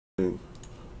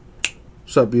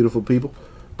What's up, beautiful people?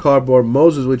 Cardboard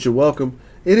Moses with you. Welcome.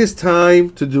 It is time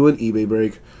to do an eBay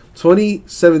break.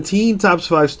 2017 Topps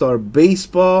 5-Star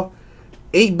Baseball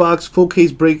 8-box full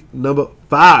case break number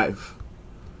 5.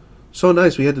 So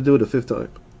nice. We had to do it a 5th time.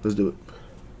 Let's do it.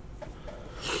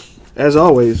 As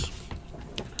always,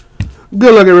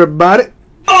 good luck, everybody.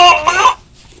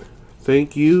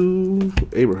 Thank you,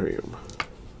 Abraham.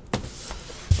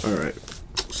 All right.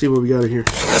 Let's see what we got in here.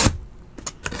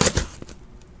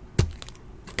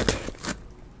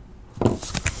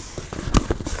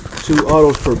 Two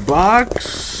autos per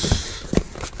box,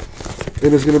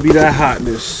 and it's going to be that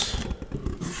Hotness.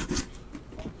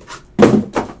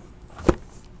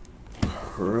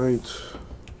 All right.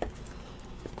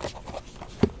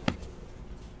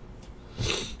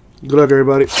 Good luck,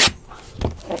 everybody.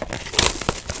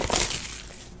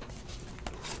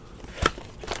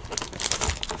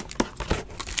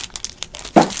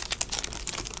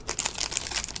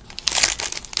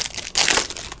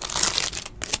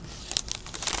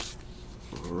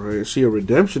 I see a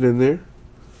redemption in there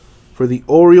for the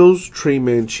Orioles, Trey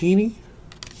Mancini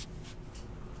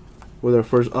with our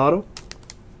first auto.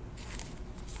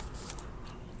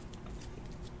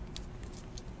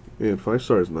 Man,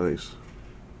 5-star is nice.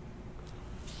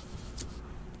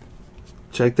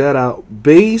 Check that out.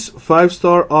 Base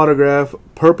 5-star autograph,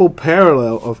 purple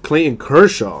parallel of Clayton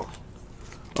Kershaw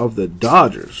of the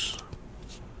Dodgers.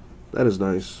 That is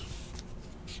nice.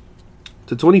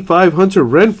 To 25, Hunter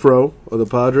Renfroe of the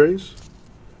Padres.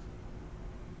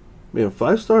 Man,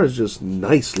 5-star is just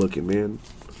nice looking, man.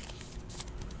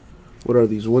 What are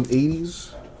these,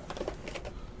 180s?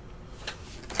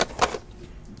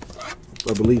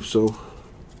 I believe so.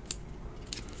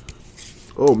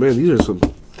 Oh, man, these are some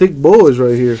thick boys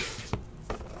right here.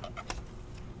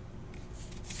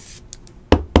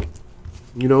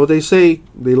 You know what they say?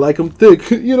 They like them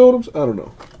thick. You know what I'm saying? I don't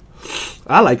know.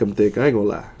 I like them thick. I ain't gonna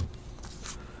lie.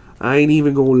 I ain't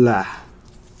even gonna lie.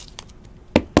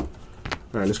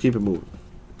 Alright, let's keep it moving.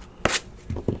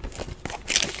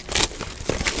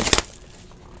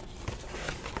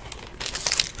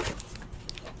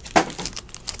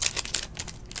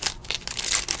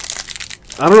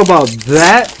 I don't know about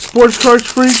that, Sports Cards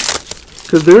Freak,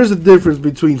 because there is a difference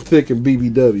between thick and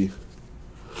BBW.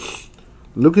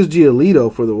 Lucas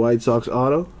Giolito for the White Sox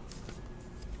auto.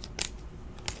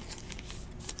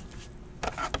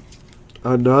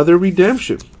 Another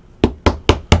redemption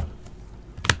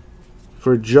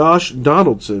for Josh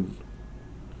Donaldson.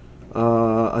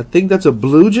 I think that's a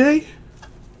Blue Jay.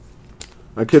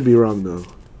 I could be wrong though.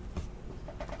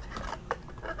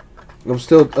 I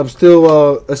still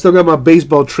got my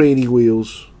baseball training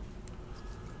wheels.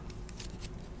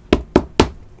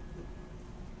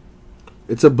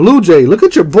 It's a Blue Jay. Look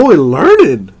at your boy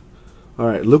learning. All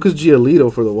right, Lucas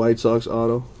Giolito for the White Sox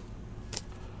auto.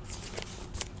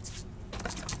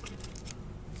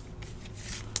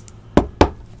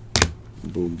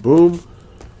 Boom, boom.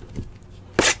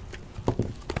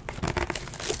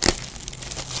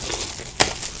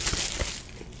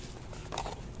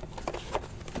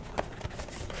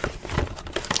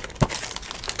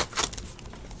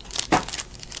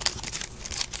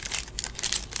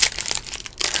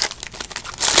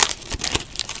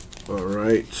 All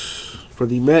right. For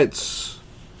the Mets,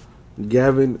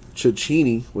 Gavin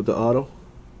Cecchini with the auto.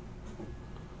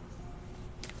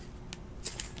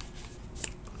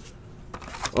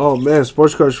 Oh man,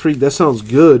 Sports Cards Freak, that sounds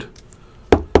good.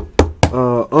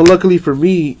 Unluckily for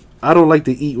me, I don't like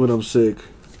to eat when I'm sick.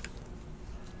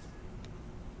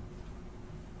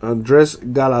 Andres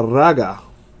Galarraga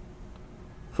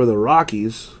for the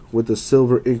Rockies with the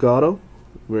silver ink auto.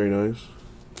 Very nice.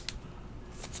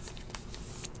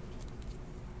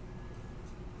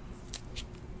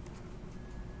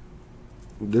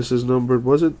 This is numbered,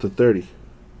 was it? To 30.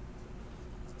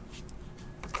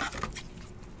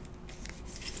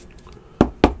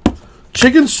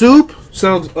 Chicken soup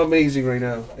sounds amazing right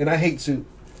now, and I hate soup.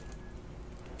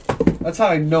 That's how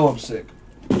I know I'm sick.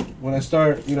 When I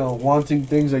start, you know, wanting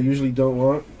things I usually don't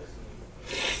want.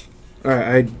 All right,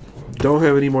 I don't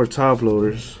have any more top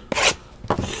loaders.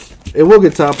 It will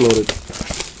get top loaded,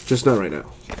 just not right now.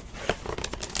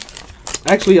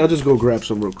 Actually, I'll just go grab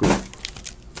some real quick.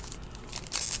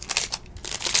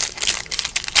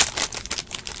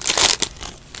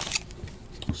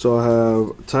 So I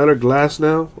have Tyler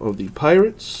Glasnow of the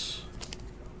Pirates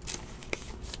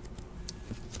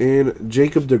and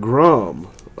Jacob deGrom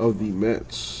of the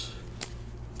Mets.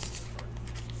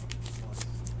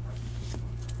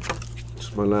 This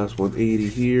is my last 180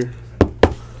 here. I'm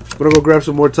going to go grab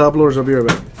some more top loaders. I'll be right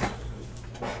back.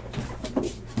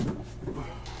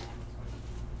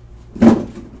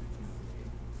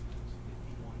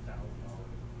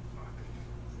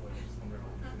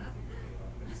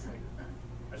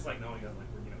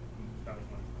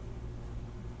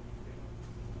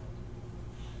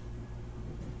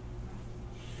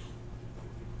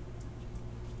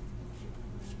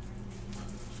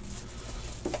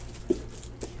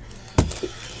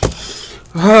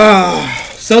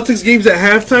 Celtics games at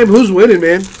halftime. Who's winning,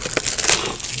 man?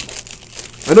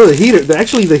 I know the Heat.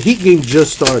 Actually, the Heat game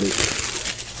just started.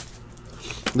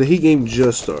 The Heat game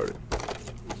just started.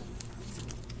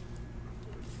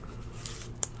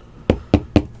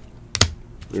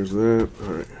 There's that.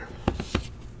 All right.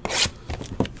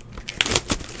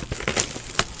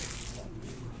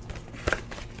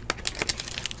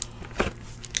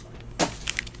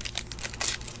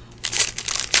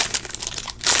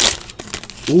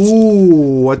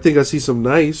 Ooh, I think I see some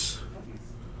nice.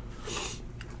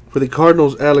 For the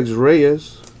Cardinals, Alex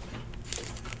Reyes.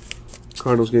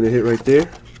 Cardinals getting a hit right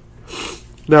there.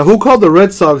 Now, who called the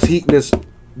Red Sox Hotness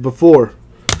before?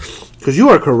 Because you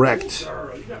are correct.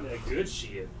 You got me a good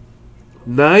shit.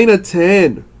 9 of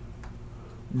 10.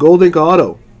 Gold Ink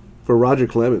Auto for Roger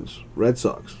Clemens, Red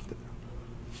Sox.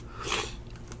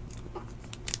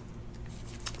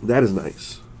 That is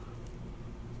nice.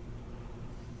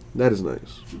 That is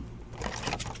nice.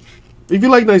 If you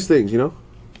like nice things, you know.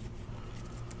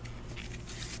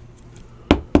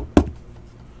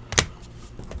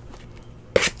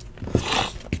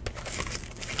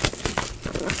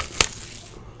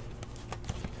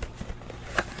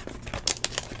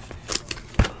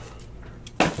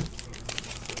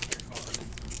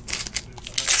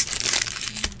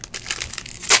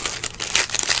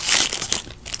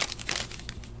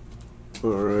 All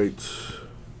right.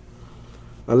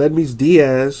 Aledmys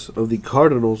Diaz of the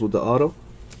Cardinals with the auto.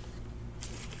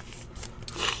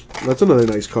 That's another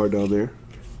nice card down there.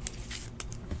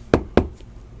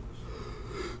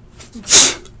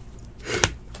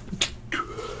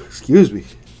 Excuse me.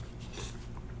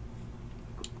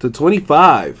 To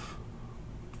 25,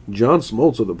 John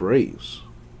Smoltz of the Braves.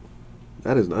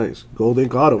 That is nice. Gold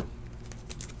Ink Auto.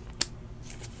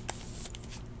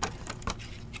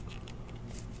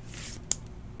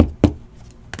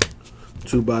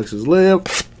 Two boxes left.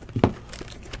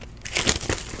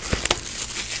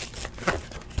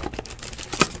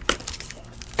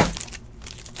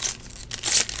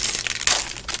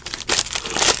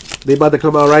 They about to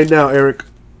come out right now, Eric.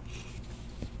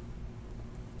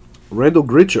 Randall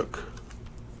Grichuk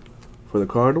for the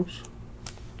Cardinals.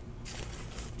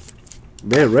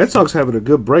 Man, Red Sox having a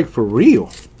good break for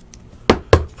real.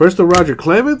 First the Roger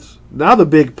Clemens, now the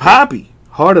Big Poppy,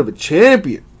 Heart of a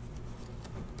Champion.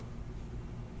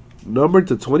 Numbered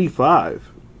to 25,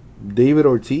 David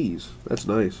Ortiz. That's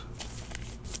nice.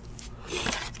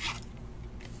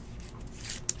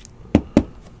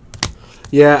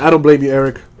 Yeah, I don't blame you,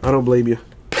 Eric. I don't blame you.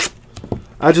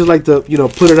 I just like to, you know,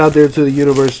 put it out there to the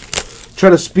universe.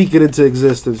 Try to speak it into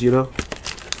existence, you know.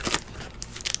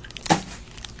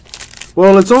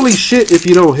 Well, it's only shit if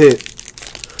you don't hit.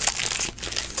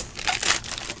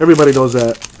 Everybody knows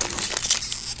that.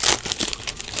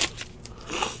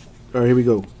 All right, here we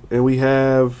go. And we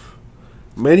have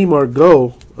Manny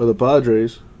Margot of the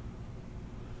Padres.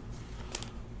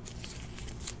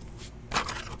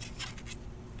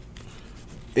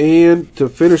 And to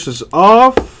finish us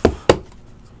off,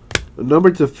 a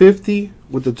number to 50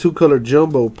 with the two-color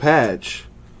jumbo patch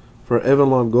for Evan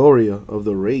Longoria of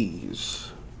the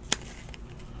Rays.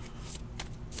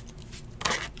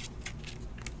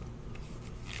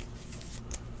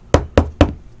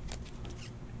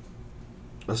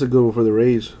 That's a good one for the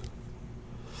Rays.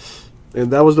 And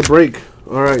that was the break.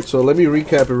 All right, so let me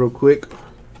recap it real quick.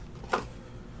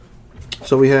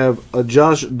 So we have a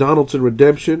Josh Donaldson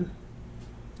redemption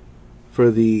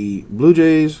for the Blue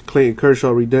Jays. Clayton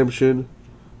Kershaw redemption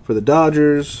for the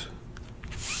Dodgers.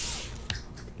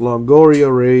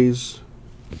 Longoria Rays.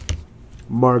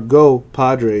 Margot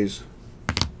Padres.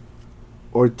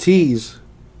 Ortiz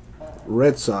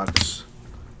Red Sox.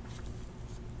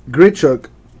 Grichuk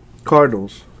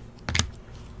Cardinals.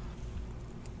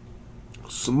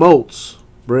 Smoltz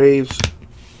Braves.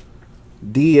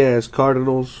 Diaz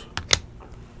Cardinals.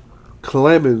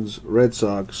 Clemens Red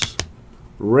Sox.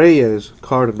 Reyes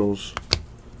Cardinals.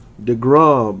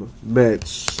 DeGrom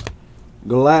Mets.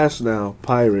 Glasnow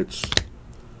Pirates.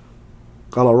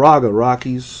 Galarraga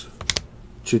Rockies.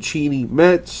 Cecchini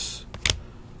Mets.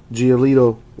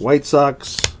 Giolito White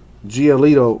Sox.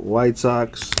 Giolito White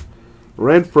Sox.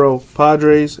 Renfroe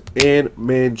Padres, and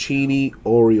Mancini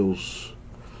Orioles.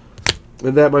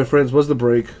 And that, my friends, was the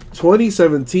break.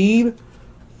 2017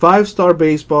 5-star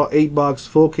baseball 8-box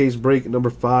full case break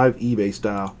number 5 eBay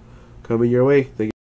style. Coming your way. Thank you.